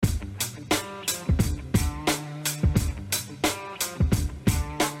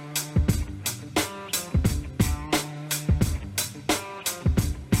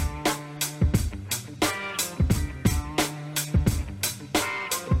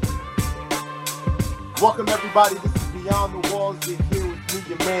Welcome everybody, this is Beyond the Walls. You're here with me,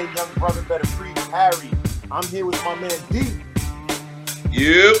 your man, young brother, better free Harry. I'm here with my man D.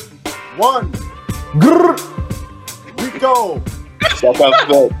 Yep. One. Grrr. Rico.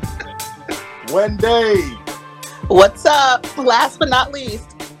 Wendy. What's up? Last but not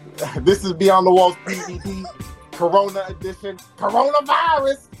least. This is Beyond the Walls PDD, Corona edition.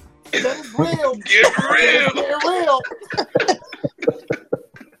 Coronavirus. Get real. Get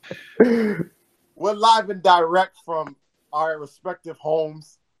real. We're live and direct from our respective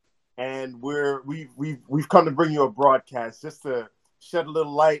homes, and we've come to bring you a broadcast just to shed a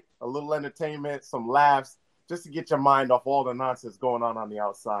little light, a little entertainment, some laughs, just to get your mind off all the nonsense going on the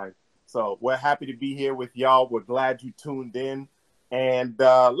outside. So we're happy to be here with y'all. We're glad you tuned in, and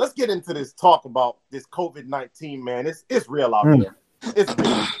let's get into this talk about this COVID-19, man. It's real out here. It's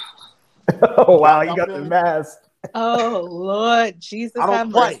real. Oh wow, you got the mask. Oh Lord, Jesus have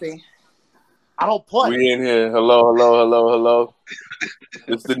mercy. I don't play. We in here. Hello.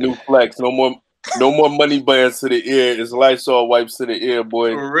 It's the new flex. No more money bands to the ear. It's Lysol wipes to the ear,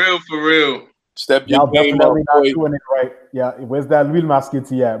 boy. For real. Step your game up, definitely not boy. doing it right. Yeah, where's that real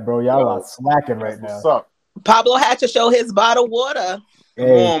masculinity at, bro? Y'all are slacking right now. What's up? Pablo had to show his bottled water. Come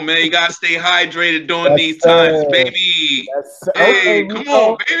on, man. You gotta stay hydrated during these times, baby. Hey, come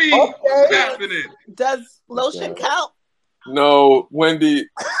on, baby. Okay. What's happening? Does lotion count? No, Wendy.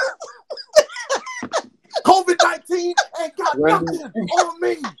 COVID-19 ain't got nothing on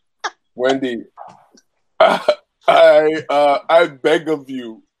me. Wendy, I beg of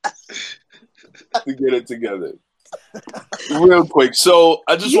you to get it together real quick. So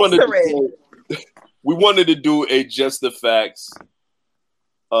I just we wanted to do a Just the Facts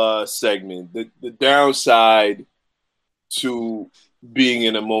segment. The downside to being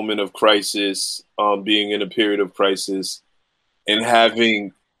in a moment of crisis, being in a period of crisis, and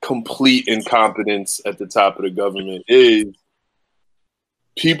having complete incompetence at the top of the government is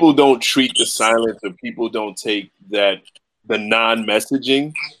people don't treat the silence, or people don't take the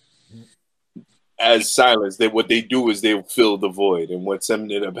non-messaging as silence. What they do is they fill the void. And what's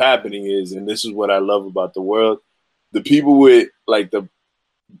ended up happening is, and this is what I love about the world, the people with like the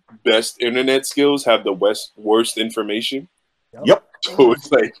best internet skills have the worst information. Yep. So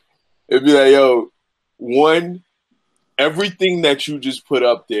it's like, it'd be like, yo, everything that you just put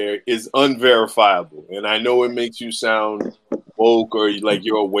up there is unverifiable. And I know it makes you sound woke or like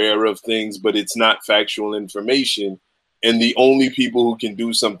you're aware of things, but it's not factual information. And the only people who can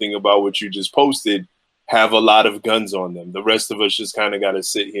do something about what you just posted have a lot of guns on them. The rest of us just kind of got to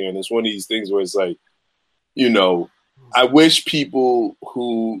sit here. And it's one of these things where it's like, I wish people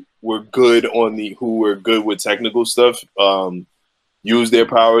who were good with technical stuff use their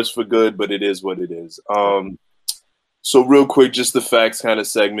powers for good, but it is what it is. So real quick, just the facts kind of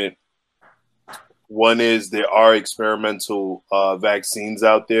segment. One is there are experimental vaccines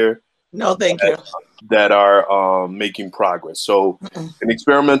out there. No, thank you. That are making progress. So an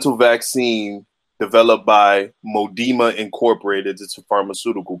experimental vaccine developed by Modema Incorporated, it's a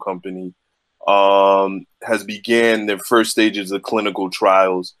pharmaceutical company, has began their first stages of clinical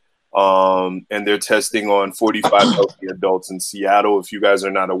trials. And they're testing on 45 healthy adults in Seattle. If you guys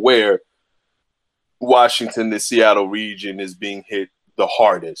are not aware, Washington, the Seattle region is being hit the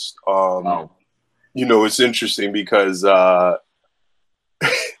hardest. It's interesting because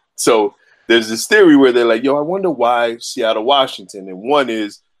so there's this theory where they're like, yo, I wonder why Seattle, Washington. And one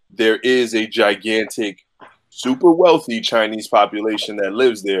is there is a gigantic, super wealthy Chinese population that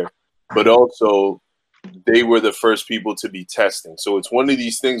lives there, but also they were the first people to be testing. So it's one of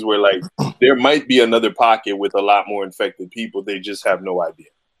these things where like there might be another pocket with a lot more infected people. They just have no idea.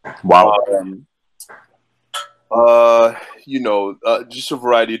 Wow. Just a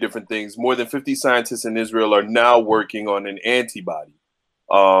variety of different things. More than 50 scientists in Israel are now working on an antibody.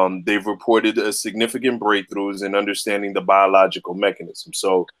 They've reported a significant breakthroughs in understanding the biological mechanism.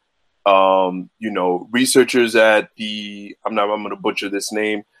 So, researchers at I'm going to butcher this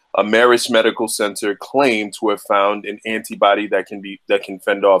name, Marist Medical Center claim to have found an antibody that can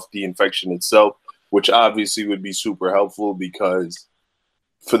fend off the infection itself, which obviously would be super helpful because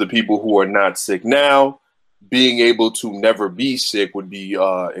for the people who are not sick now, being able to never be sick would be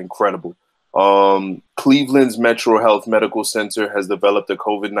incredible. Cleveland's Metro Health Medical Center has developed a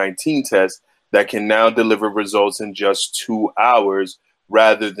COVID-19 test that can now deliver results in just 2 hours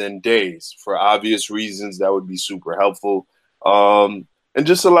rather than days. For obvious reasons, that would be super helpful. And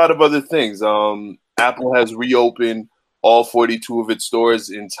just a lot of other things. Apple has reopened all 42 of its stores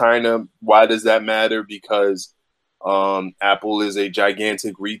in China. Why does that matter? Because Apple is a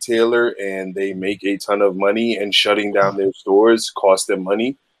gigantic retailer and they make a ton of money, and shutting down their stores costs them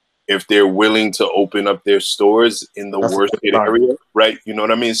money. if they're willing to open up their stores in the worst hit area, right? You know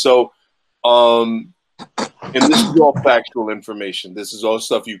what I mean? So, and this is all factual information. This is all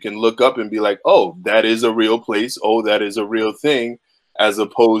stuff you can look up and be like, oh, that is a real place. Oh, that is a real thing, as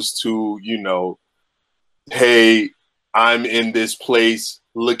opposed to, you know, hey, I'm in this place.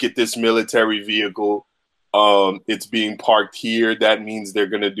 Look at this military vehicle. It's being parked here. That means they're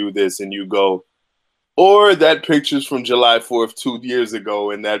going to do this. And you go, or that picture's from July 4th, 2 years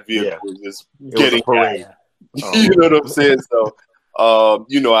ago, and that vehicle is just getting parade. You know what I'm saying? So, I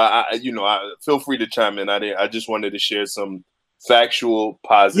feel free to chime in. I just wanted to share some factual,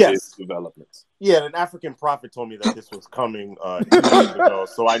 positive developments. Yeah, an African prophet told me that this was coming 2 years ago,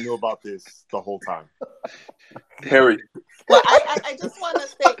 so I knew about this the whole time. Harry. Well, I just want to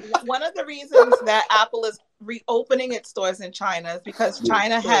say one of the reasons that Apple is reopening its stores in China is because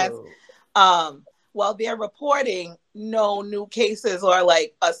China has, they're reporting no new cases or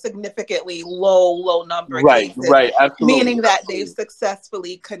like a significantly low number of cases. Right, absolutely. Meaning that they've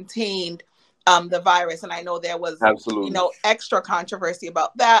successfully contained the virus. And I know there was, extra controversy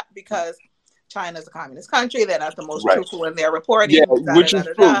about that because China's a communist country. They're not the most truthful in their reporting. Yeah, which is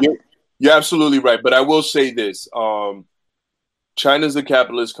true. You're absolutely right. But I will say this. China's a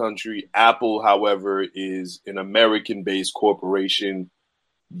capitalist country. Apple, however, is an American-based corporation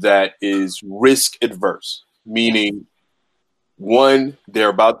that is risk adverse, meaning, one, they're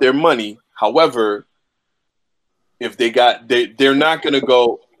about their money. However, if they're not going to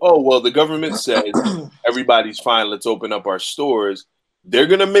go, oh, well, the government says everybody's fine, let's open up our stores. They're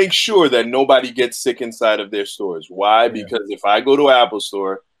going to make sure that nobody gets sick inside of their stores. Why? Because if I go to an Apple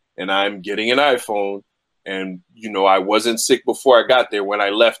store and I'm getting an iPhone and, I wasn't sick before I got there, when I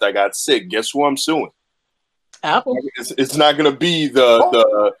left, I got sick. Guess who I'm suing? Apple. It's not going to be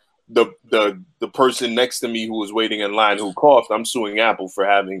the person next to me who was waiting in line who coughed. I'm suing Apple for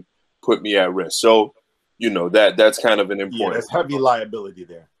having put me at risk. So, that's kind of an important. Yeah, there's heavy liability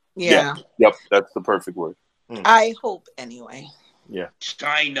there. Yeah. Yep. That's the perfect word. I hope anyway. Yeah.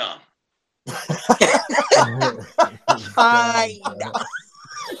 China.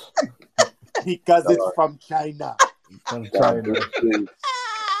 Because it's from China.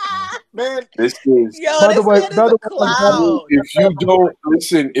 Man, this is. By the way, if you don't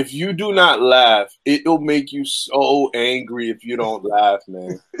listen, if you do not laugh, it'll make you so angry if you don't laugh,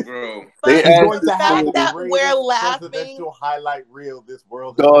 man. Bro, they going to have that the we're laughing. Presidential highlight reel. This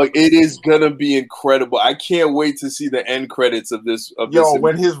world, dog, it is gonna be incredible. I can't wait to see the end credits of this.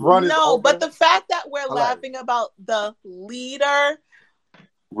 When his run is over. But the fact that we're laughing about the leader,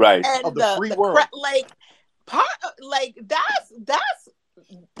 right, and of the free world,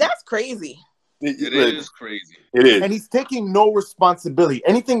 that's crazy. It is crazy. It is, and he's taking no responsibility.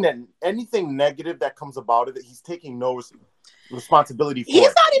 Anything negative that comes about it, he's taking no responsibility for. He's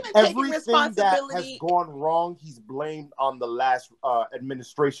not even taking everything responsibility. that has gone wrong. He's blamed on the last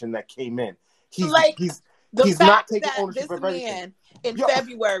administration that came in. He's not taking ownership of everything. In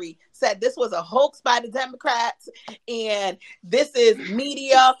February said this was a hoax by the Democrats and this is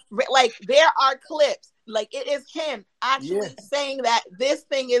media. Like, there are clips. Like, it is him actually saying that this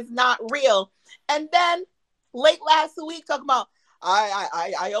thing is not real. And then late last week talking about,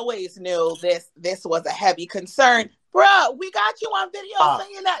 I always knew this was a heavy concern. Bruh, we got you on video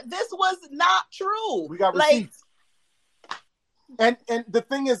saying that this was not true. We got receipts. And the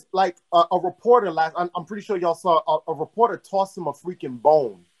thing is, like, a reporter I'm pretty sure y'all saw a reporter toss him a freaking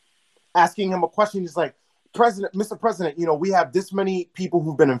bone, asking him a question. He's like, Mr. President, we have this many people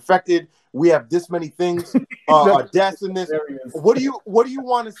who've been infected. We have this many things, deaths in this. What do you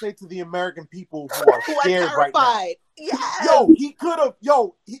want to say to the American people who are scared right now? Yes. He could have.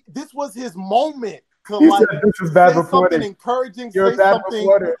 This was his moment to said, this is bad reporting. Something encouraging. You're say a bad something,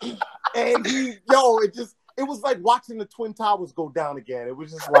 reporter. And it was like watching the Twin Towers go down again. It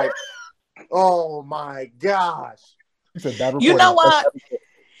was just like, oh my gosh. You know what?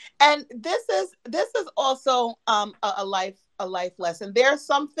 And this is also a life lesson. There's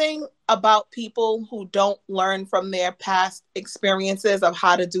something about people who don't learn from their past experiences of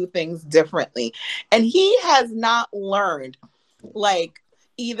how to do things differently. And he has not learned, like,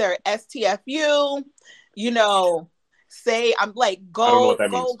 either STFU, say, I'm like, go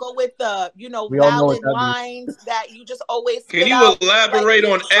with the, valid lines that you just always. Can you elaborate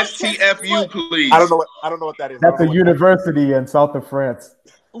on STFU, please? I don't know what that is. That's a university in south of France.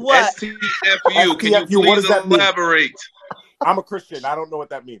 What? STFU. Can you please elaborate? I'm a Christian. I don't know what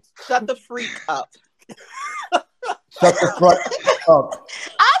that means. Shut the freak up. Shut the fuck up.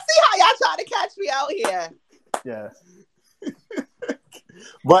 I see how y'all trying to catch me out here. Yeah.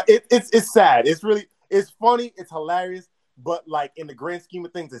 But it's sad. It's funny. It's hilarious. but like in the grand scheme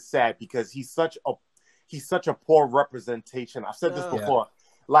of things, it's sad because he's such a poor representation. I've said this before.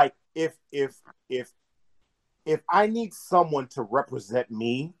 Like if I need someone to represent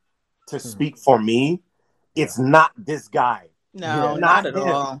me, to speak for me, it's not this guy. No, not at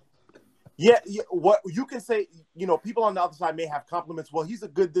all. Yeah, what you can say, people on the other side may have compliments. Well, he's a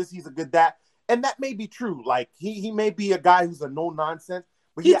good this, he's a good that, and that may be true. Like he may be a guy who's a no nonsense,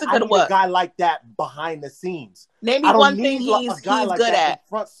 but he's a guy like that behind the scenes. Name me one thing he's good at. In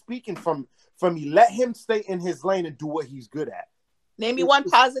front speaking from me. Let him stay in his lane and do what he's good at. Name me one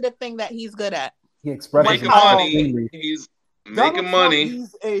positive thing that he's good at. He expresses making money. He's making money.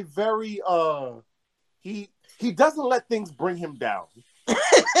 He's a very he doesn't let things bring him down.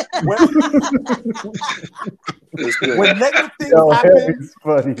 when negative things happen,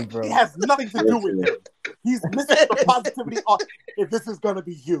 funny, bro. It has nothing to do with him. He's missing the positivity. If this is going to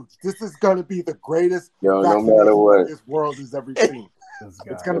be huge, this is going to be the greatest. No matter what this world has ever seen,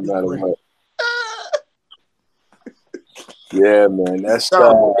 it's going to be great. What. Yeah, man,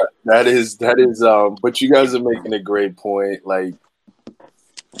 that is. But you guys are making a great point. Like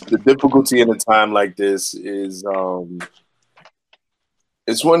the difficulty in a time like this is,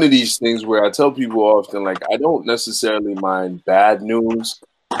 it's one of these things where I tell people often, like, I don't necessarily mind bad news,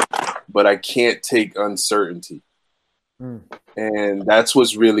 but I can't take uncertainty. And that's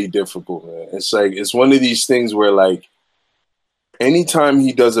what's really difficult, man. It's like, it's one of these things where, like, anytime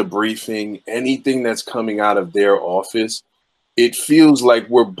he does a briefing, anything that's coming out of their office, it feels like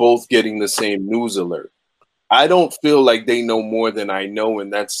we're both getting the same news alert. I don't feel like they know more than I know,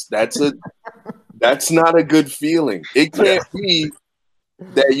 and that's not a good feeling. It can't be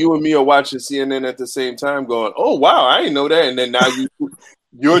that you and me are watching CNN at the same time going, oh, wow, I didn't know that. And then now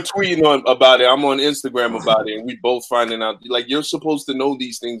you're tweeting about it. I'm on Instagram about it. And we both finding out. Like, you're supposed to know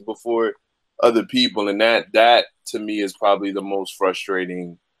these things before other people. And that to me is probably the most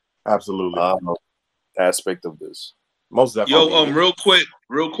frustrating aspect of this. Most definitely. Yo,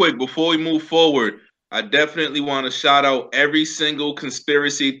 real quick, before we move forward, I definitely want to shout out every single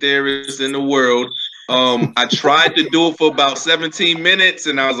conspiracy theorist in the world. I tried to do it for about 17 minutes,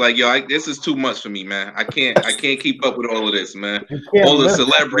 and I was like, "Yo, this is too much for me, man. I can't keep up with all of this, man. All the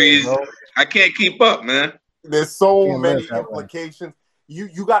celebrities, I can't keep up, man. There's so many implications.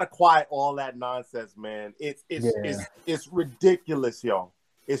 You got to quiet all that nonsense, man. It's ridiculous, yo.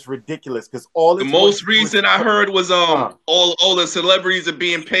 It's ridiculous because all the most recent I heard was all the celebrities are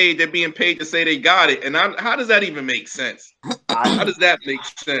being paid. They're being paid to say they got it, and how does that even make sense? How does that make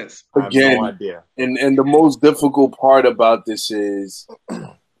sense? Again, I have no idea. And the most difficult part about this is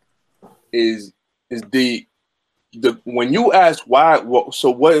the when you ask why.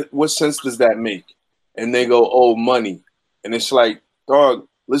 So what sense does that make? And they go, oh, money, and it's like, dog,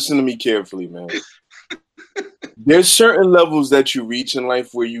 listen to me carefully, man. There's certain levels that you reach in life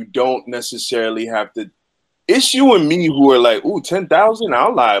where you don't necessarily have to. It's you and me who are like, ooh, 10,000?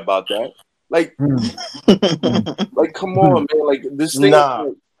 I'll lie about that. Like, like, come on, man. Like this thing,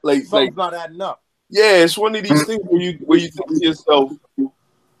 something's not adding up. Yeah, it's one of these things where you think to yourself,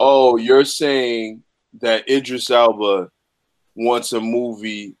 oh, you're saying that Idris Elba wants a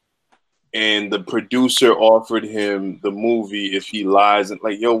movie, and the producer offered him the movie if he lies, and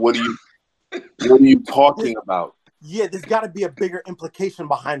like, yo, what are you talking about? Yeah, there's got to be a bigger implication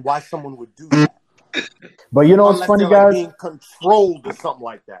behind why someone would do that. But you know what's funny, guys? Being controlled or something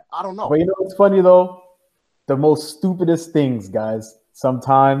like that. I don't know. But you know what's funny, though? The most stupidest things, guys,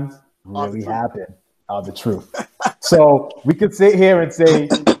 sometimes really happen are the truth. So we could sit here and say,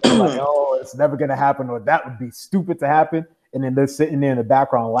 like, oh, it's never going to happen, or that would be stupid to happen. And then they're sitting there in the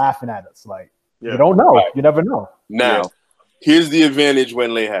background laughing at us. Like, you don't know. Right. You never know. Now, here's the advantage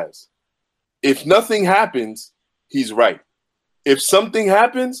Wenley has. If nothing happens, he's right. If something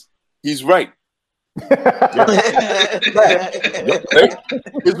happens, he's right. It's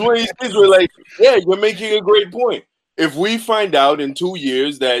one of these things where, like, yeah, you're making a great point. If we find out in 2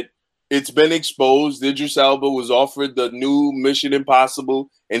 years that it's been exposed, Idris Elba was offered the new Mission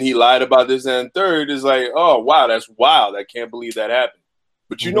Impossible and he lied about this and third, is like, oh, wow, that's wild. I can't believe that happened.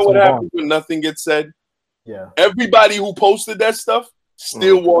 But you know what happens when nothing gets said? Yeah. Everybody who posted that stuff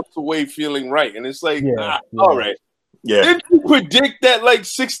still walks away feeling right. And it's like, all right. Yeah. Didn't you predict that like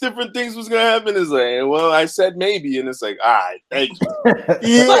 6 different things was going to happen? It's like, well, I said maybe. And it's like, all right, thank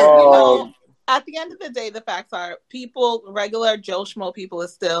you. But, at the end of the day, the facts are regular Joe Schmo people are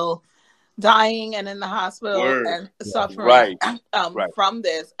still dying and in the hospital and suffering from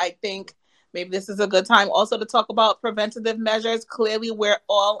this. I think maybe this is a good time also to talk about preventative measures. Clearly, we're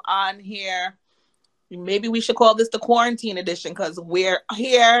all on here. Maybe we should call this the quarantine edition because we're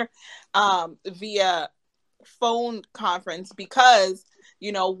here via phone conference because,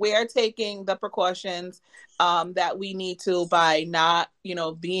 you know, we're taking the precautions that we need to by not, you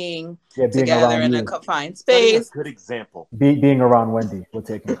know, being together in a confined space. A good example. Being around Wendy, we're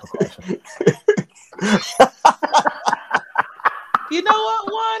taking precautions. You know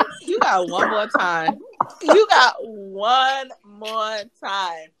what, Juan? You got one more time. You got one more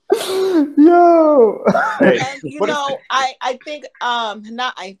time. Yo. And you know, I think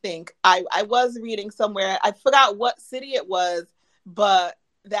I was reading somewhere, I forgot what city it was, but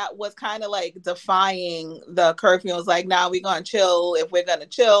that was kind of like defying the curfew. It was like, nah, we're gonna chill if we're gonna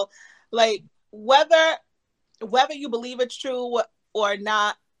chill. Like whether you believe it's true or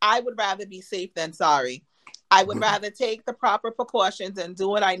not, I would rather be safe than sorry. I would rather take the proper precautions and do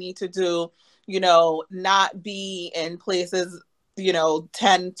what I need to do, you know, not be in places, you know,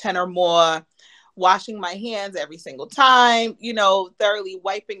 10 or more, washing my hands every single time, you know, thoroughly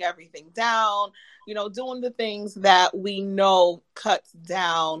wiping everything down, you know, doing the things that we know cuts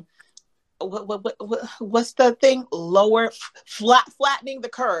down. What's the thing? Flattening the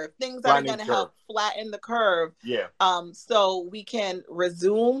curve. Things that are going to help flatten the curve. Yeah. So we can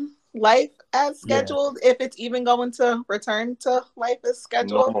resume life as scheduled, if it's even going to return to life as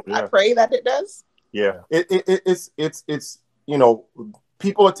scheduled. Normal, yeah. I pray that it does. Yeah. It's you know,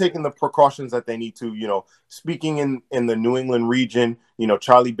 people are taking the precautions that they need to, you know. Speaking in the New England region, you know,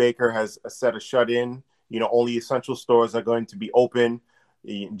 Charlie Baker has set a shut-in. You know, only essential stores are going to be open.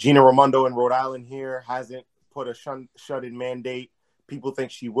 Gina Raimondo in Rhode Island here hasn't put a shut-in mandate. People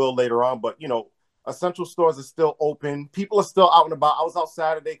think she will later on, but, you know, essential stores are still open. People are still out and about. I was out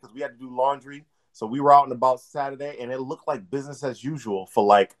Saturday because we had to do laundry. So we were out and about Saturday, and it looked like business as usual for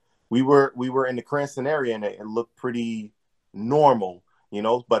like, we were in the Cranston area, and it looked pretty normal, you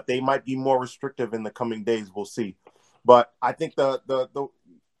know, but they might be more restrictive in the coming days. We'll see. But I think the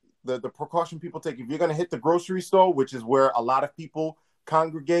precaution people take, if you're going to hit the grocery store, which is where a lot of people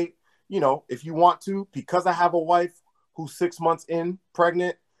congregate, you know, if you want to, because I have a wife who's 6 months in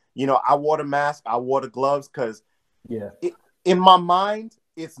pregnant, you know, I wore the mask, I wore the gloves, because in my mind,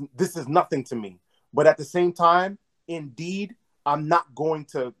 this is nothing to me. But at the same time, indeed, I'm not going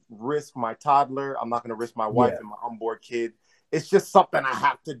to risk my toddler. I'm not going to risk my wife and my unborn kid. It's just something I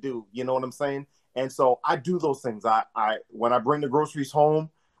have to do. You know what I'm saying? And so I do those things. I when I bring the groceries home,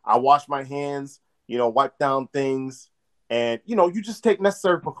 I wash my hands, you know, wipe down things. And, you know, you just take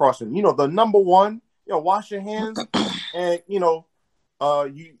necessary precautions. You know, the number one, you know, wash your hands and, you know,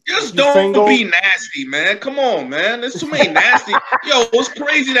 you don't be nasty, man. Come on, man. There's too many nasty. Yo, it's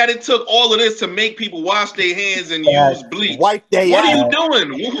crazy that it took all of this to make people wash their hands and use bleach. Wipe their What are you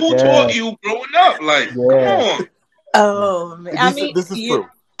doing? Who taught you growing up? Like, come on. Oh man, I mean, this is true.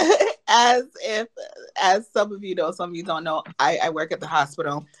 As some of you know, some of you don't know, I work at the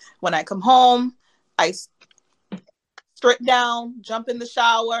hospital. When I come home, I strip down, jump in the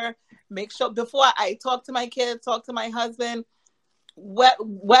shower, make sure before I talk to my kids, talk to my husband.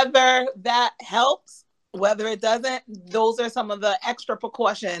 Whether that helps, whether it doesn't, those are some of the extra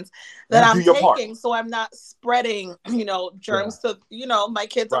precautions that I'm taking, so I'm not spreading, you know, germs to, you know, my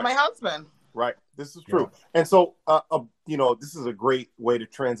kids or my husband. Right. This is true. And so, you know, this is a great way to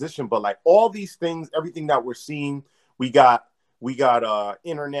transition. But like all these things, everything that we're seeing, we got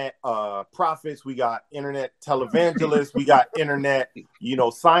internet prophets, we got internet televangelists, we got internet, you know,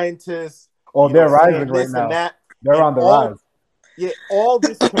 scientists. Oh, they're rising right now. They're on the rise. Yeah, all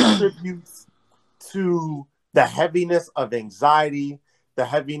this contributes to the heaviness of anxiety, the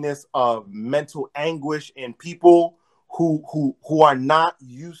heaviness of mental anguish in people who are not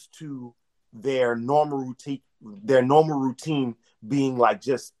used to their normal routine being like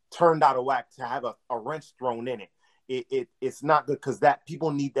just turned out of whack, to have a wrench thrown in it. It's not good, because that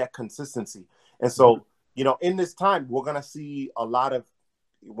people need that consistency. And so, you know, in this time, we're going to see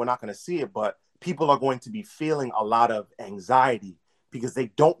we're not going to see it, but people are going to be feeling a lot of anxiety because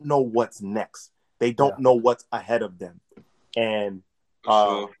they don't know what's next. They don't know what's ahead of them. And,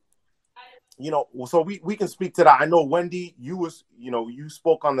 you know, so we can speak to that. I know, Wendy, you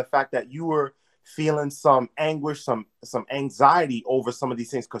spoke on the fact that you were feeling some anguish, some anxiety over some of these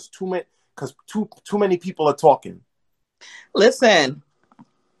things because too many people are talking. Listen,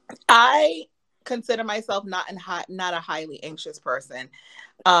 I consider myself not a highly anxious person.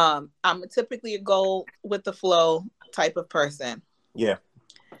 I'm typically a go with the flow type of person. Yeah.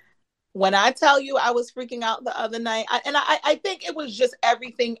 When I tell you I was freaking out the other night, I think it was just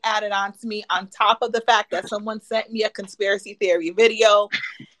everything added on to me, on top of the fact that someone sent me a conspiracy theory video.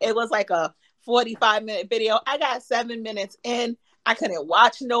 It was like a 45-minute video. I got 7 minutes in. I couldn't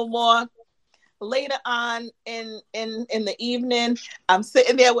watch no more. Later on in the evening, I'm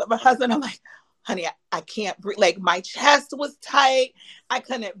sitting there with my husband. I'm like, honey, I can't breathe. Like my chest was tight. I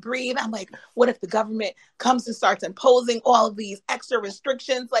couldn't breathe. I'm like, what if the government comes and starts imposing all of these extra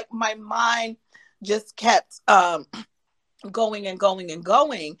restrictions? Like my mind just kept going and going and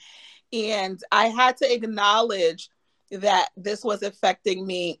going. And I had to acknowledge that this was affecting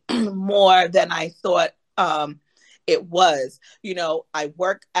me more than I thought it was. You know, I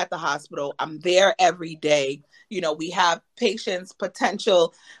work at the hospital. I'm there every day. You know, we have patients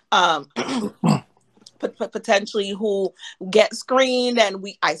potentially who get screened, and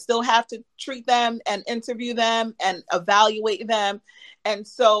I still have to treat them and interview them and evaluate them. And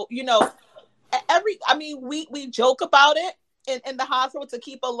so, you know, we joke about it in the hospital to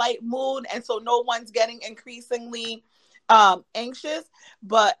keep a light mood, and so no one's getting increasingly anxious.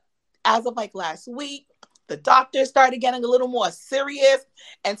 But as of like last week, the doctors started getting a little more serious,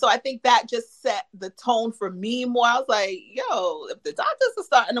 and so I think that just set the tone for me more. I was like, yo, if the doctors are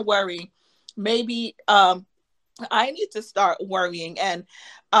starting to worry, maybe I need to start worrying. And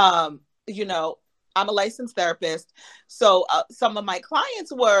you know, I'm a licensed therapist, so some of my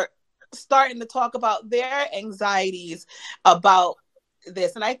clients were starting to talk about their anxieties about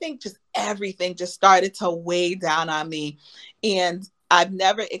this, and I think just everything just started to weigh down on me. And I've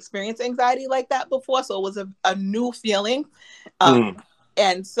never experienced anxiety like that before, so it was a new feeling.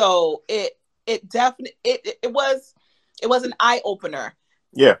 And so it definitely it was an eye opener.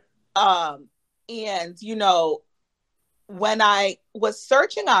 Yeah. And you know, when I was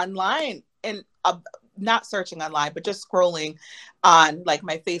searching online, and not searching online, but just scrolling on like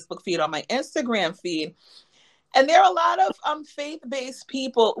my Facebook feed, on my Instagram feed, and there are a lot of faith-based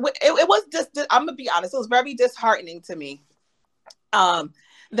people. It was just, I'm gonna be honest, it was very disheartening to me.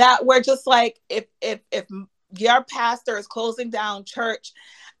 That we're just like, if your pastor is closing down church,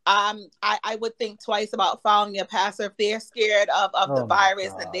 I would think twice about following your pastor if they're scared of the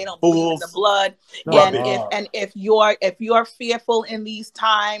virus and they don't believe in the blood. And if you're fearful in these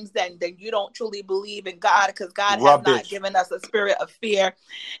times, then you don't truly believe in God, because God has not given us a spirit of fear.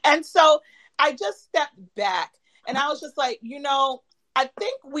 And so I just stepped back, and I was just like, you know, I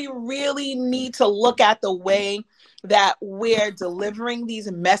think we really need to look at the way that we're delivering these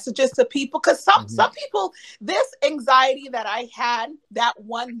messages to people, because some people, this anxiety that I had that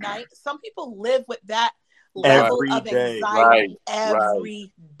one night, some people live with that level of anxiety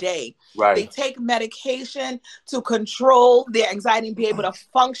every day. They take medication to control their anxiety and be able to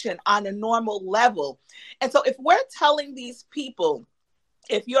function on a normal level. And so if we're telling these people,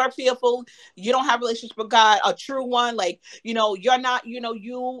 if you're fearful, you don't have a relationship with God, a true one, like, you know, you're not, you know,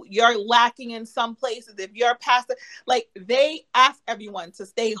 you're lacking in some places. If you're a pastor, like, they ask everyone to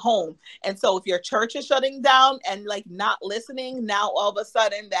stay home. And so if your church is shutting down and like not listening, now all of a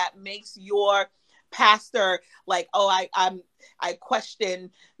sudden that makes your pastor like, oh, I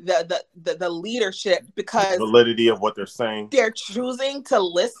question the leadership, because validity of what they're saying. They're choosing to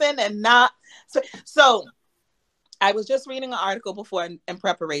listen and not. So I was just reading an article before in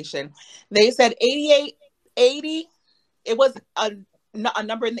preparation. They said 80, it was a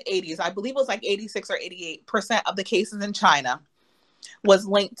number in the 80s. I believe it was like 86 or 88% of the cases in China was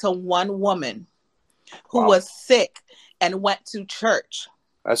linked to one woman who was sick and went to church.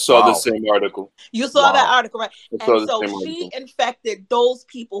 I saw the same article. You saw that article, right? And so she infected those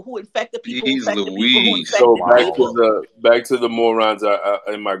people who infected people who infected people who infected people. So back to the morons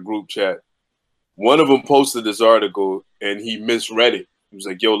in my group chat. One of them posted this article and he misread it. He was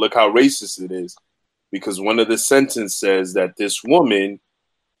like, yo, look how racist it is. Because one of the sentences says that this woman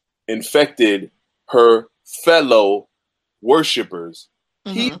infected her fellow worshipers.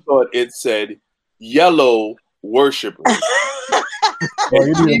 He thought it said yellow worshipers.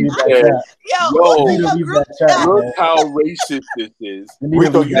 Look how racist this is.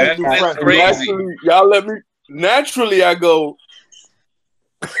 That's crazy. Y'all let me. Naturally, I go.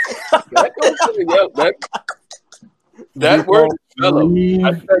 That word is fellow.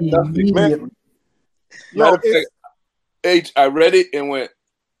 I said nothing. Man. Yo, H, I read it and went,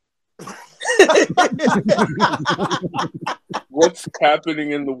 what's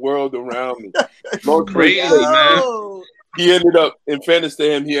happening in the world around me? Crazy, man. He ended up, in fairness to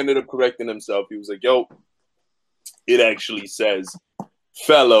him, he ended up correcting himself. He was like, yo, it actually says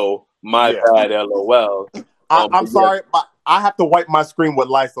fellow, my bad, LOL. I'm sorry, but I have to wipe my screen with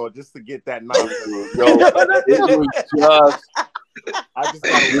Lysol just to get that nice. Yo, it was just, I just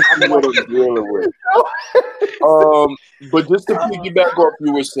got what I'm dealing with. But just to piggyback off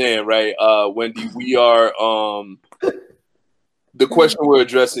you were saying, right, Wendy, we are the question we're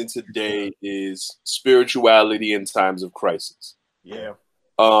addressing today is spirituality in times of crisis. Yeah.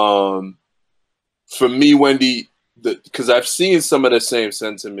 For me, Wendy, because I've seen some of the same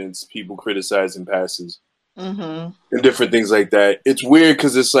sentiments people criticizing passes Mm-hmm. and different things like that. It's weird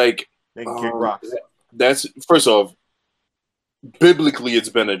because it's like They can kick rocks. that's first off, biblically it's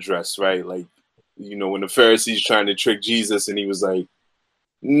been addressed, right? Like, you know, when the Pharisees trying to trick Jesus and he was like,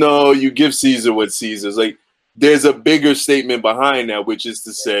 no, you give Caesar what Caesar's. Like, there's a bigger statement behind that, which is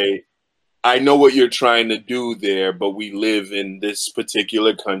to say, I know what you're trying to do there, but we live in this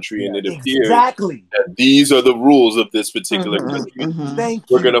particular country, and it appears that these are the rules of this particular country. Thank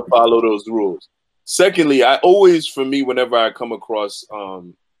We're you. going to follow those rules. Secondly, I always, for me, whenever I come across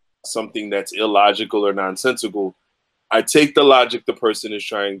something that's illogical or nonsensical, I take the logic the person is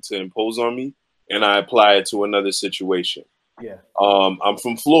trying to impose on me, and I apply it to another situation. Yeah. I'm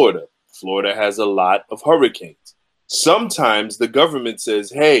from Florida. Florida has a lot of hurricanes. Sometimes the government says,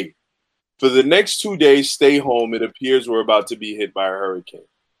 hey, for the next 2 days, stay home. It appears we're about to be hit by a hurricane.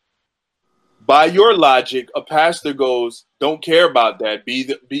 By your logic, a pastor goes, don't care about that.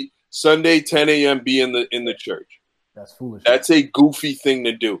 Be Sunday, 10 a.m., be in the church. That's foolish. That's a goofy thing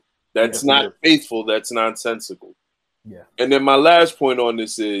to do. That's not faithful. That's nonsensical. Yeah. And then my last point on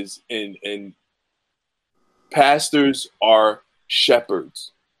this is, and pastors are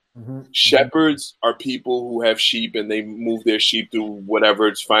shepherds. Mm-hmm. Shepherds are people who have sheep and they move their sheep through whatever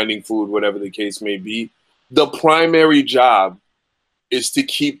it's finding food, whatever the case may be. The primary job is to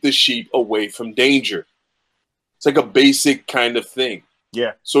keep the sheep away from danger. It's like a basic kind of thing.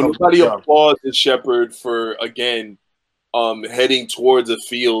 Yeah. So nobody applauds the shepherd for, again, heading towards a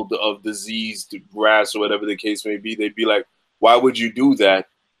field of diseased grass or whatever the case may be. They'd be like, why would you do that?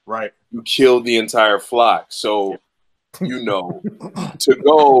 Right. You killed the entire flock. So, you know, to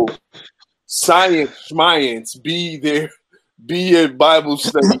go science, be there, be at Bible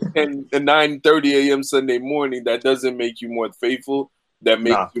study at 9:30 a.m. Sunday morning, that doesn't make you more faithful. That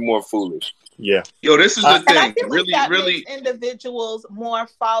makes you more foolish. Yeah. Yo, this is the thing. And I feel like that really makes individuals more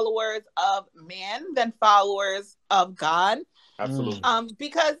followers of man than followers of God. Absolutely.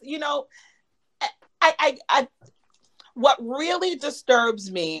 Because, you know, I what really disturbs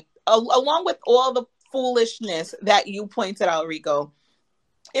me, along with all the foolishness that you pointed out, Rico,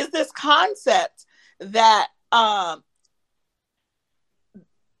 is this concept that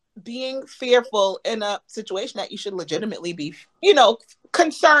being fearful in a situation that you should legitimately be, you know,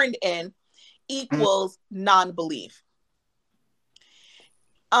 concerned in equals non-belief.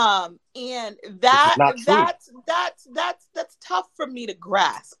 And that's tough for me to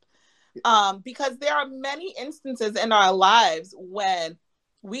grasp. Because there are many instances in our lives when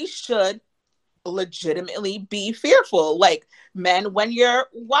we should legitimately be fearful. Like, men, when your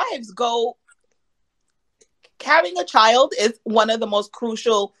wives go, carrying a child is one of the most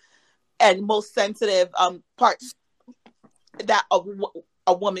crucial and most sensitive parts that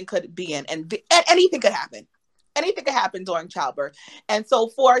a woman could be in, and anything could happen. Anything could happen during childbirth. And so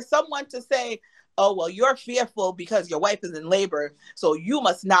for someone to say, oh, well, you're fearful because your wife is in labor, so you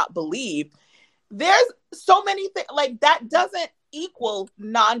must not believe. There's so many things like that doesn't equal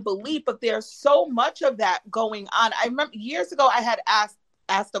non-belief, but there's so much of that going on. I remember years ago, I had asked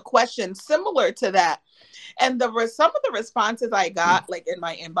a question similar to that. And some of the responses I got, like in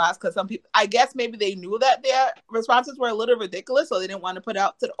my inbox, because some people, I guess maybe they knew that their responses were a little ridiculous, so they didn't want to put it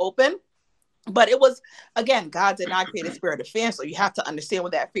out to the open. But it was, again, God did not create a spirit of fear, so you have to understand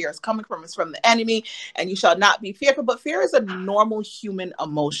where that fear is coming from. It's from the enemy, and you shall not be fearful. But fear is a normal human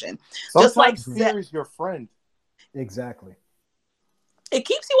emotion. Sometimes just like fear is your friend. Exactly. It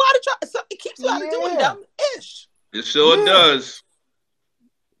keeps you out of doing dumb ish. It sure does.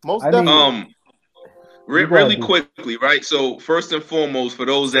 Most definitely. Really quickly, right? So first and foremost, for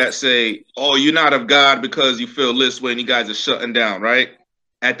those that say, "Oh, you're not of God because you feel this way," and you guys are shutting down, right?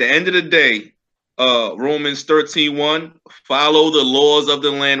 At the end of the day, Romans 13:1, follow the laws of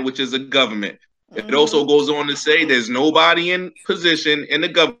the land, which is a government. It also goes on to say there's nobody in position in the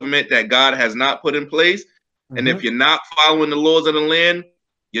government that God has not put in place. And if you're not following the laws of the land,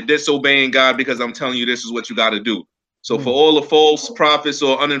 you're disobeying God, because I'm telling you, this is what you got to do. So for all the false prophets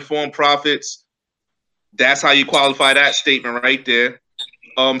or uninformed prophets, that's how you qualify that statement right there.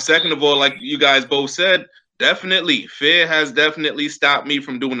 Second of all, like you guys both said, definitely, fear has definitely stopped me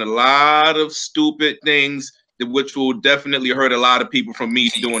from doing a lot of stupid things, which will definitely hurt a lot of people from me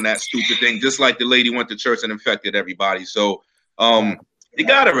doing that stupid thing. Just like the lady went to church and infected everybody. So you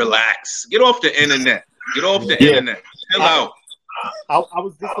gotta relax. Get off the internet. Get off the internet. Chill out. I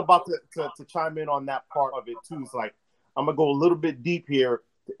was just about to chime in on that part of it too. It's like, I'm gonna go a little bit deep here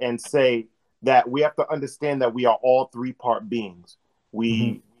and say that we have to understand that we are all three-part beings.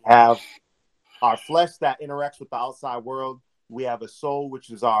 We have our flesh that interacts with the outside world. We have a soul,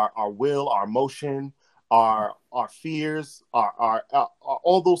 which is our will, our emotion, our fears, our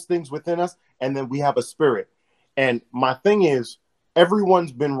all those things within us, and then we have a spirit. And my thing is,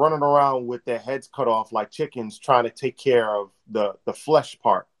 everyone's been running around with their heads cut off like chickens, trying to take care of the flesh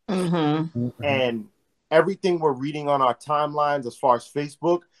part. Mm-hmm. And everything we're reading on our timelines, as far as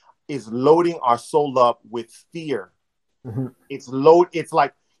Facebook, is loading our soul up with fear. Mm-hmm. It's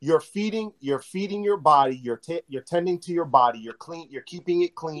like you're feeding your body. You're tending to your body. You're keeping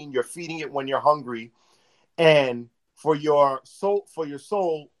it clean. You're feeding it when you're hungry. And for your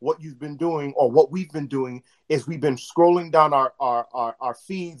soul, what you've been doing, or what we've been doing, is we've been scrolling down our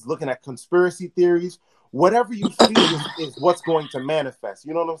feeds, looking at conspiracy theories. Whatever you feed is what's going to manifest.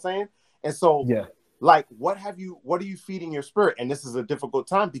 You know what I'm saying? And so, Yeah. like, what are you feeding your spirit? And this is a difficult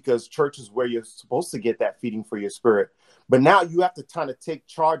time, because church is where you're supposed to get that feeding for your spirit. But now you have to kind of take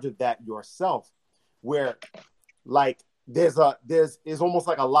charge of that yourself, where, like, there's almost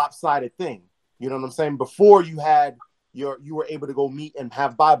like a lopsided thing. You know what I'm saying? Before, you were able to go meet and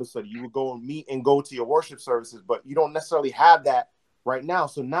have Bible study. You would go and meet and go to your worship services, but you don't necessarily have that right now.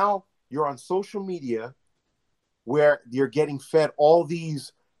 So now you're on social media, where you're getting fed all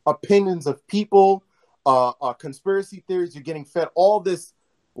these opinions of people, conspiracy theories. You're getting fed all this,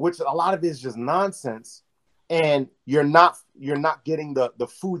 which a lot of it is just nonsense, and you're not getting the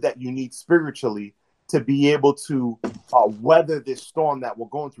food that you need spiritually to be able to weather this storm that we're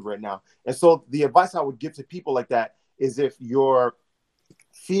going through right now. And so the advice I would give to people like that is, if you're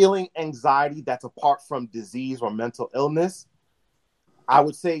feeling anxiety that's apart from disease or mental illness, I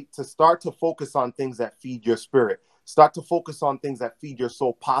would say to start to focus on things that feed your spirit. Start to focus on things that feed your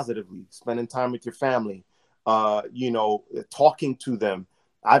soul positively. Spending time with your family, talking to them.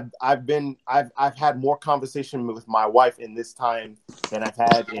 I've had more conversation with my wife in this time than I've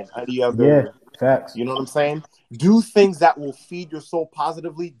had in any other. Facts. You know what I'm saying? Do things that will feed your soul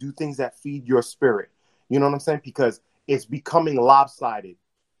positively. Do things that feed your spirit. You know what I'm saying? Because it's becoming lopsided.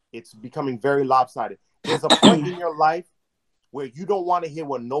 It's becoming very lopsided. There's a point in your life where you don't want to hear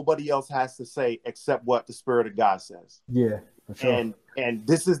what nobody else has to say except what the Spirit of God says. Yeah, for sure. And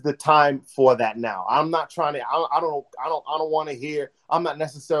this is the time for that now. I'm not trying to. I don't want to hear. I'm not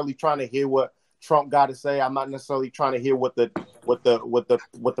necessarily trying to hear what Trump got to say. I'm not necessarily trying to hear what the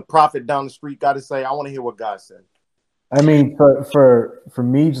prophet down the street got to say. I want to hear what God said. I mean, for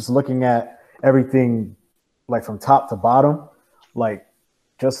me, just looking at everything, like, from top to bottom, like,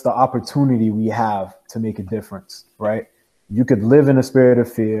 just the opportunity we have to make a difference, right? You could live in a spirit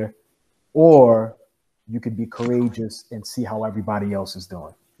of fear, or you could be courageous and see how everybody else is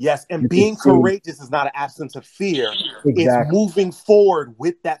doing. Yes, and being courageous is not an absence of fear. Exactly. It's moving forward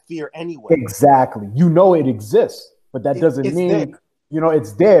with that fear anyway. Exactly. You know it exists, but that doesn't mean,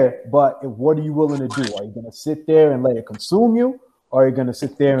 it's there. But what are you willing to do? Are you going to sit there and let it consume you? Or are you going to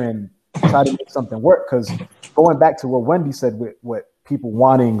sit there and try to make something work? Because going back to what Wendy said, with what people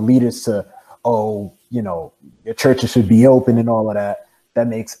wanting leaders to, your churches should be open and all of that, that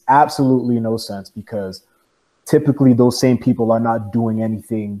makes absolutely no sense, because typically those same people are not doing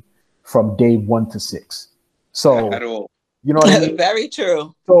anything from day 1 to 6. So, at all. You know what I mean? Very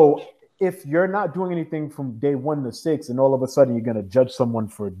true. So if you're not doing anything from day 1 to 6, and all of a sudden you're going to judge someone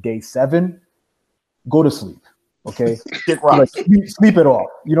for day 7, go to sleep. Okay. Like, sleep it off.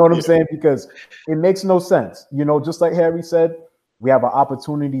 You know what I'm saying? Because it makes no sense. Just like Harry said, we have an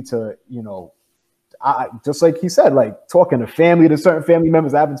opportunity to, just like he said, like, talking to family, to certain family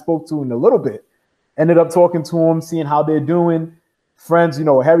members I haven't spoke to in a little bit. Ended up talking to them, seeing how they're doing. Friends,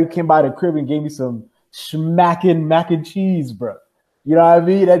 Harry came by the crib and gave me some smacking mac and cheese, bro. You know what I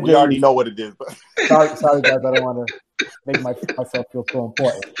mean? We already know what it is. But sorry, guys. I don't want to make myself feel so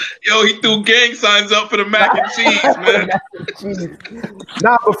important. Yo, he threw gang signs up for the mac and cheese, man. Mac and cheese.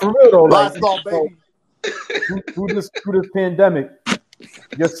 Nah, but for real though, like, baby. Through this pandemic,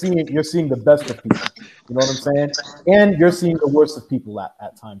 you're seeing the best of people. You know what I'm saying? And you're seeing the worst of people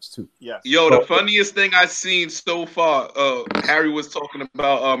at times too. Yes. Yo, the funniest thing I've seen so far, Harry was talking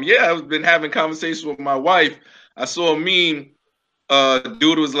about, I've been having conversations with my wife. I saw a meme.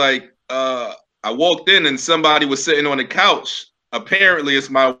 Dude was like, I walked in and somebody was sitting on the couch. Apparently it's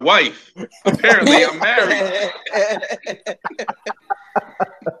my wife. Apparently I'm married.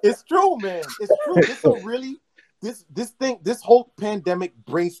 It's true, man. It's true. This whole pandemic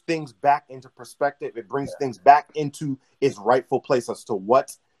brings things back into perspective. It brings things back into its rightful place as to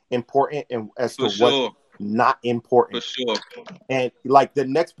what's important and as to what's not important. For sure. And like, the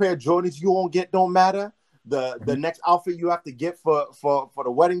next pair of Jordans you won't get don't matter. The next outfit you have to get for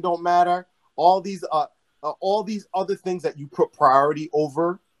the wedding don't matter. All these other things that you put priority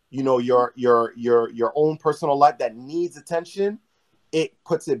over, your own personal life that needs attention, it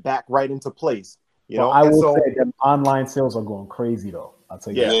puts it back right into place. You Well, know, I and will so say that online sales are going crazy though. I'll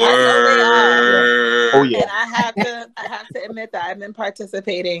tell you. yeah. That. I know they are. Word. Oh yeah, And I have to admit that I've been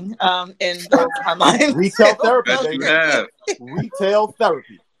participating in those online retail sales. therapy, Yes, you baby. have. Retail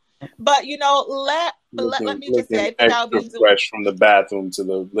therapy. But let me just say, Looking I think I'll extra be doing. fresh from the bathroom to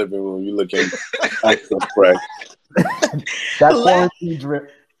the living room. You're looking extra fresh. That let quarantine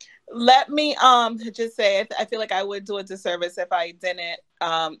drip. let me just say, I feel like I would do a disservice if I didn't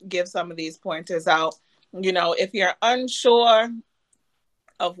give some of these pointers out. If you're unsure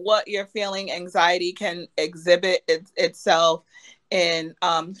of what you're feeling, anxiety can exhibit itself in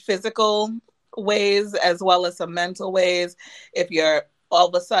physical ways as well as some mental ways. If you're all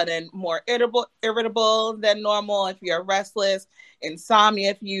of a sudden more irritable than normal, if you're restless,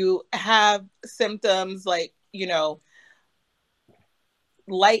 insomnia, if you have symptoms like,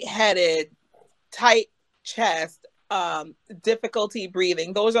 lightheaded, tight chest, difficulty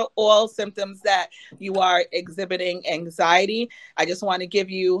breathing. Those are all symptoms that you are exhibiting anxiety. I just want to give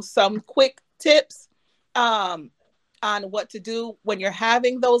you some quick tips on what to do when you're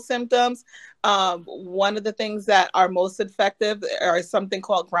having those symptoms. One of the things that are most effective are something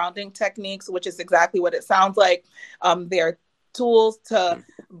called grounding techniques, which is exactly what it sounds like. They're tools to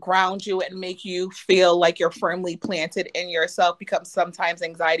ground you and make you feel like you're firmly planted in yourself, because sometimes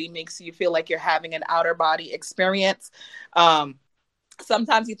anxiety makes you feel like you're having an outer body experience.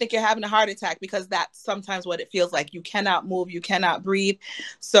 Sometimes you think you're having a heart attack because that's sometimes what it feels like. You cannot move, you cannot breathe.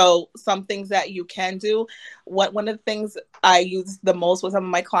 So some things that you can do. One of the things I use the most with some of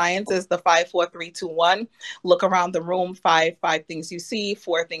my clients is the 5-4-3-2-1. Look around the room. Five things you see,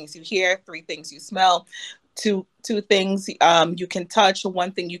 4 things you hear, 3 things you smell, two things you can touch,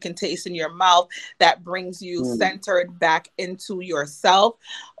 1 thing you can taste in your mouth. That brings you centered back into yourself.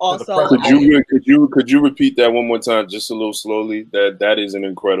 Also, Could you repeat that one more time, just a little slowly? That is an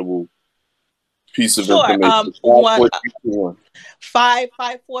incredible piece of sure. information.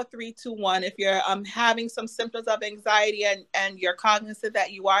 5-4-3-2-1. If you're having some symptoms of anxiety and you're cognizant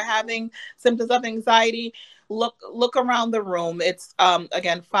that you are having symptoms of anxiety, look around the room. It's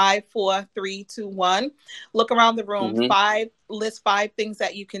again 5-4-3-2-1. Look around the room. List 5 things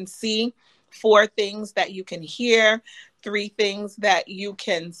that you can see, 4 things that you can hear, 3 things that you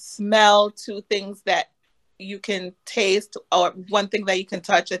can smell, 2 things that you can taste, or 1 thing that you can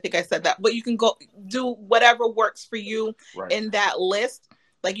touch. I think I said that, but you can go do whatever works for you in that list.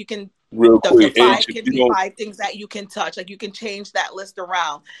 Like you can, real quick, the 5 H, can be 5 things that you can touch. Like you can change that list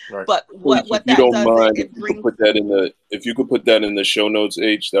around. Right. But what if you that don't does mind, is it brings. if you could put that in the show notes,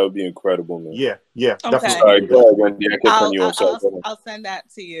 H, that would be incredible, man. Yeah, Okay. definitely. Sorry, go ahead, Wendy. I kept on you. I'll send that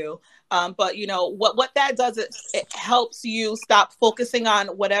to you. But what that does is it helps you stop focusing on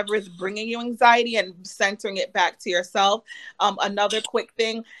whatever is bringing you anxiety and centering it back to yourself. Another quick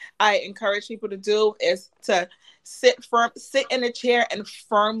thing I encourage people to do is to sit in a chair and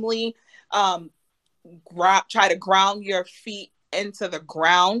firmly try to ground your feet into the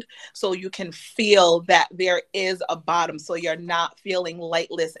ground so you can feel that there is a bottom, so you're not feeling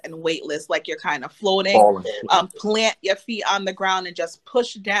lightless and weightless, like you're kind of floating. Plant your feet on the ground and just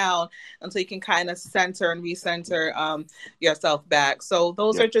push down until you can kind of center and recenter yourself back. So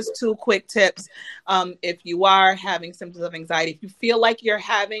those are just 2 quick tips. If you are having symptoms of anxiety, if you feel like you're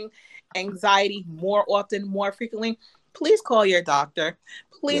having anxiety more often, more frequently, please call your doctor.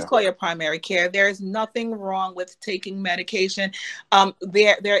 Please call your primary care. There is nothing wrong with taking medication.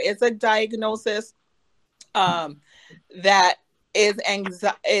 There is a diagnosis that is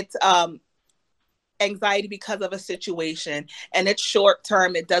anxiety because of a situation, and it's short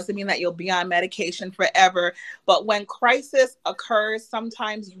term. It doesn't mean that you'll be on medication forever, but when crisis occurs,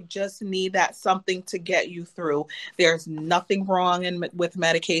 sometimes you just need that something to get you through. There's nothing wrong with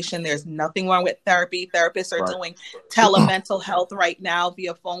medication. There's nothing wrong with therapy. Therapists are doing telemental health right now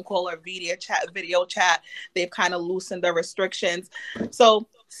via phone call or video chat. They've kind of loosened the restrictions, so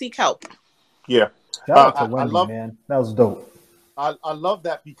seek help. Shout out to Wendy, man. That was dope. I love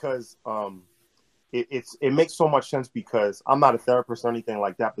that because it makes so much sense, because I'm not a therapist or anything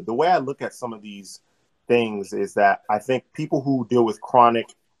like that. But the way I look at some of these things is that I think people who deal with chronic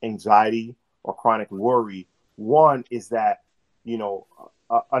anxiety or chronic worry, one is that,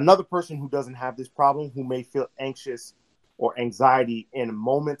 another person who doesn't have this problem, who may feel anxious or anxiety in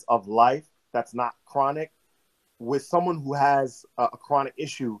moments of life that's not chronic, with someone who has a chronic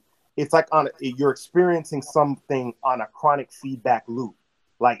issue, it's like you're experiencing something on a chronic feedback loop.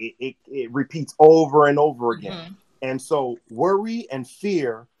 Like it repeats over and over again. Mm-hmm. And so worry and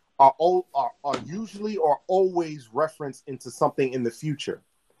fear are usually or always referenced into something in the future.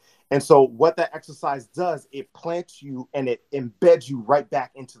 And so what that exercise does, it plants you and it embeds you right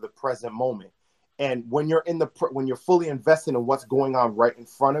back into the present moment. And when you're when you're fully invested in what's going on right in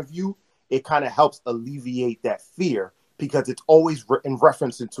front of you, it kind of helps alleviate that fear, because it's always in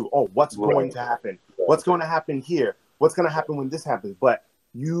reference to, oh, what's going to happen? What's going to happen here? What's going to happen when this happens? But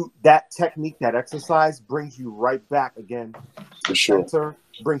that technique, that exercise brings you right back again. For sure. Center,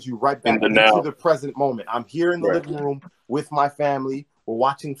 brings you right back into the present moment. I'm here in the living room with my family. We're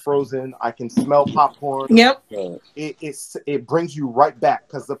watching Frozen. I can smell popcorn. Yep. It brings you right back,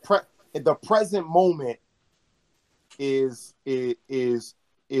 because the present moment is the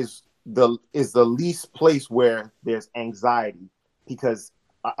least place where there's anxiety, because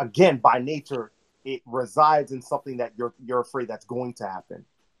again, by nature, it resides in something that you're afraid that's going to happen.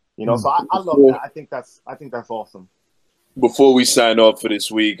 You know, so I love that. I think that's awesome. Before we sign off for this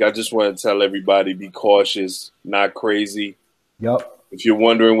week, I just want to tell everybody, be cautious, not crazy. Yep. If you're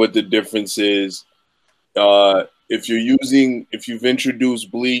wondering what the difference is, if you've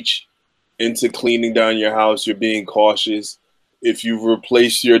introduced bleach into cleaning down your house, you're being cautious. If you've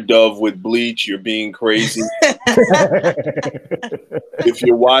replaced your Dove with bleach, you're being crazy. If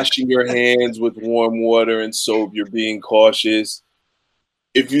you're washing your hands with warm water and soap, you're being cautious.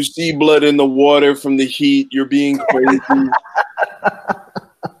 If you see blood in the water from the heat, you're being crazy.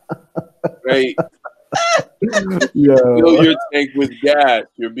 Right? Yeah. Fill your tank with gas,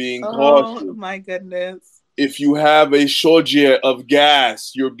 you're being cautious. Oh my goodness. If you have a shortage of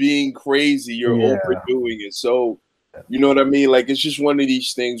gas, you're being crazy. You're overdoing it. So, you know what I mean? Like, it's just one of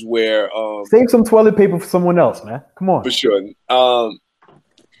these things where save some toilet paper for someone else, man. Come on. For sure.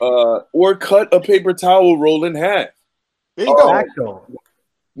 Or cut a paper towel roll in half. There you go.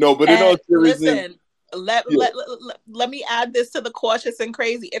 No, but in all seriousness, listen, let me add this to the cautious and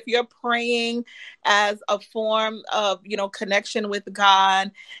crazy. If you're praying as a form of, connection with God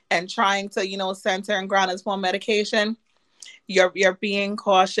and trying to, center and ground as form medication, you're being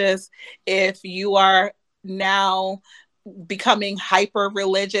cautious. If you are now becoming hyper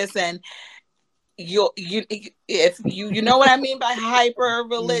religious and if you know what I mean by hyper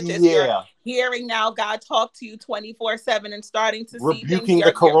religious, you're hearing now God talk to you 24/7 and starting to rebuking see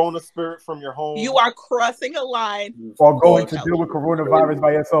the corona spirit from your home. You are crossing a line. Or going to deal with coronavirus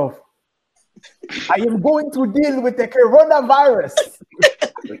by yourself. I am going to deal with the coronavirus.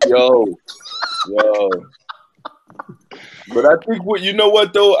 Yo. But I think you know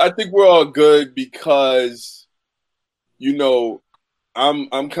what though? I think we're all good because,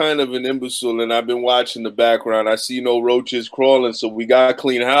 I'm kind of an imbecile, and I've been watching the background. I see no roaches crawling, so we got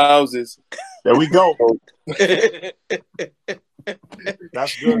clean houses. There we go.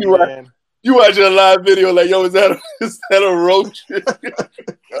 That's good, man. You watching a live video like, yo, is that a roach?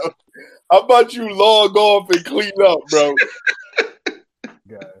 How about you log off and clean up, bro?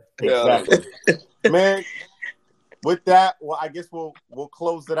 Exactly. Man, with that, well, I guess we'll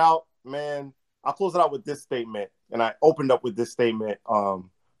close it out, man. I'll close it out with this statement. And I opened up with this statement.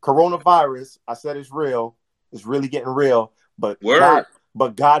 Coronavirus, I said it's real. It's really getting real. But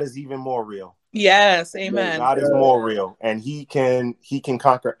God is even more real. Yes, amen. God is more real. And he can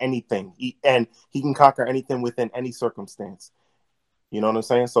conquer anything. He can conquer anything within any circumstance. You know what I'm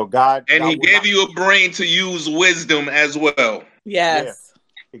saying? So God gave you a brain to use wisdom as well. Yes.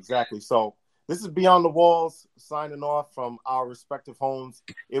 Yeah, exactly. So this is Beyond the Walls, signing off from our respective homes.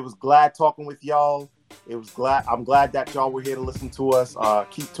 It was glad talking with y'all. I'm glad that y'all were here to listen to us.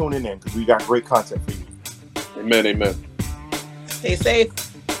 Keep tuning in because we got great content for you. Amen. Stay safe.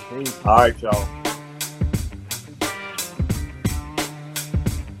 All right, y'all.